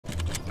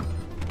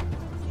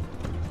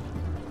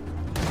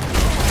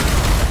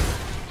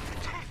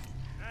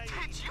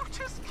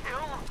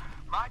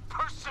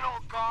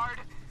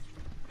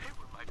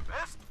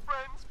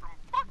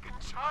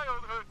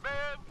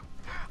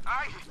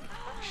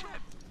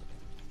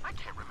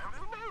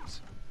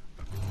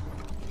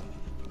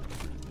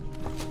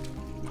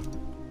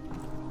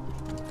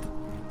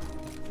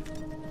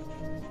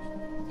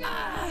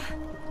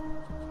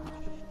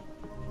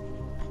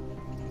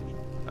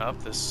Oh,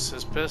 this is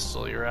his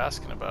pistol. You're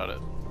asking about it.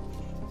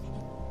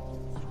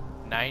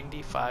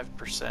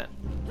 95%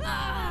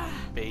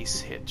 base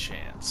hit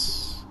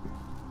chance.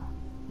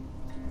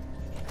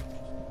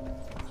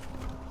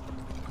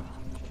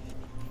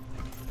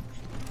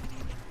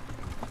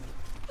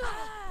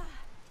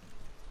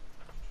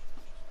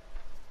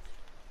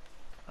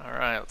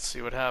 Alright, let's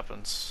see what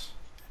happens.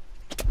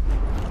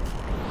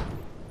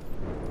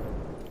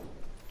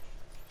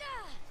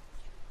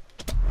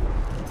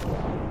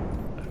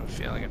 I have a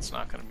feeling it's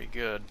not going to be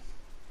good.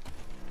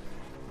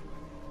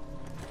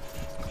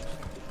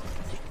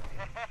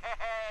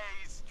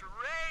 Hey,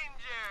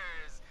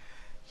 strangers!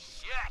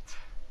 Shit!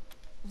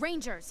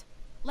 Rangers,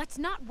 let's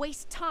not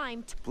waste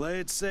time. Play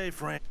it safe,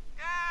 Frank.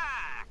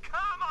 Yeah,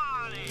 come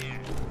on in!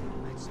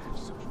 Let's have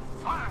some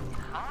fun,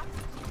 huh?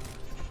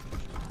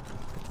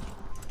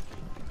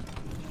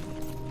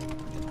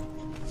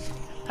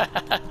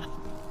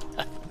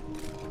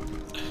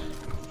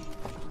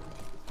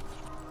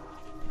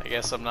 I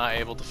guess I'm not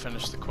able to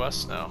finish the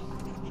quest now.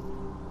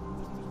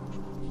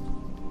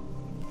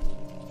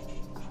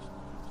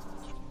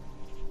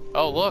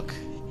 Oh, look!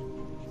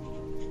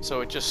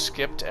 So it just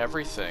skipped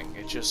everything.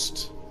 It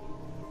just...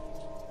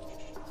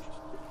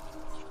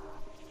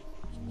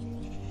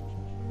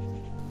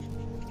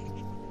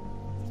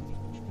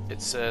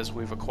 It says,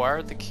 we've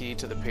acquired the key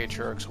to the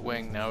Patriarch's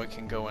wing, now we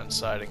can go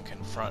inside and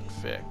confront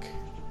Vic.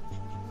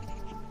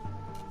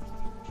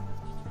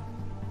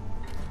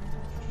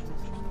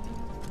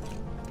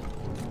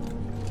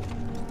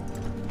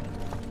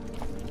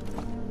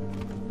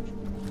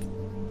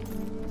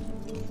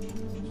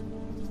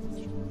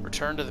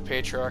 Return to the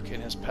Patriarch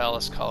in his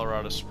palace,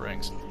 Colorado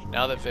Springs.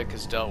 Now that Vic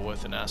is dealt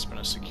with and Aspen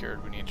is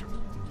secured, we need to...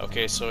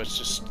 Okay, so it's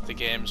just the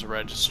game's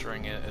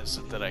registering it as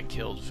that I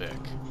killed Vic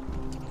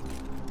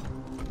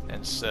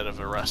instead of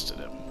arrested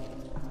him.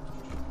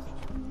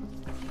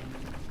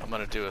 I'm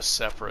gonna do a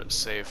separate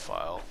save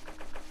file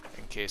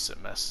in case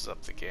it messes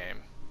up the game.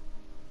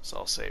 So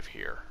I'll save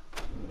here.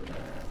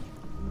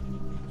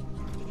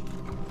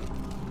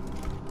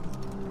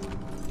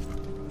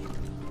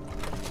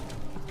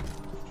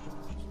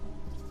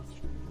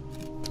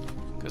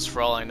 Because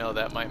for all I know,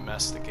 that might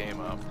mess the game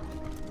up.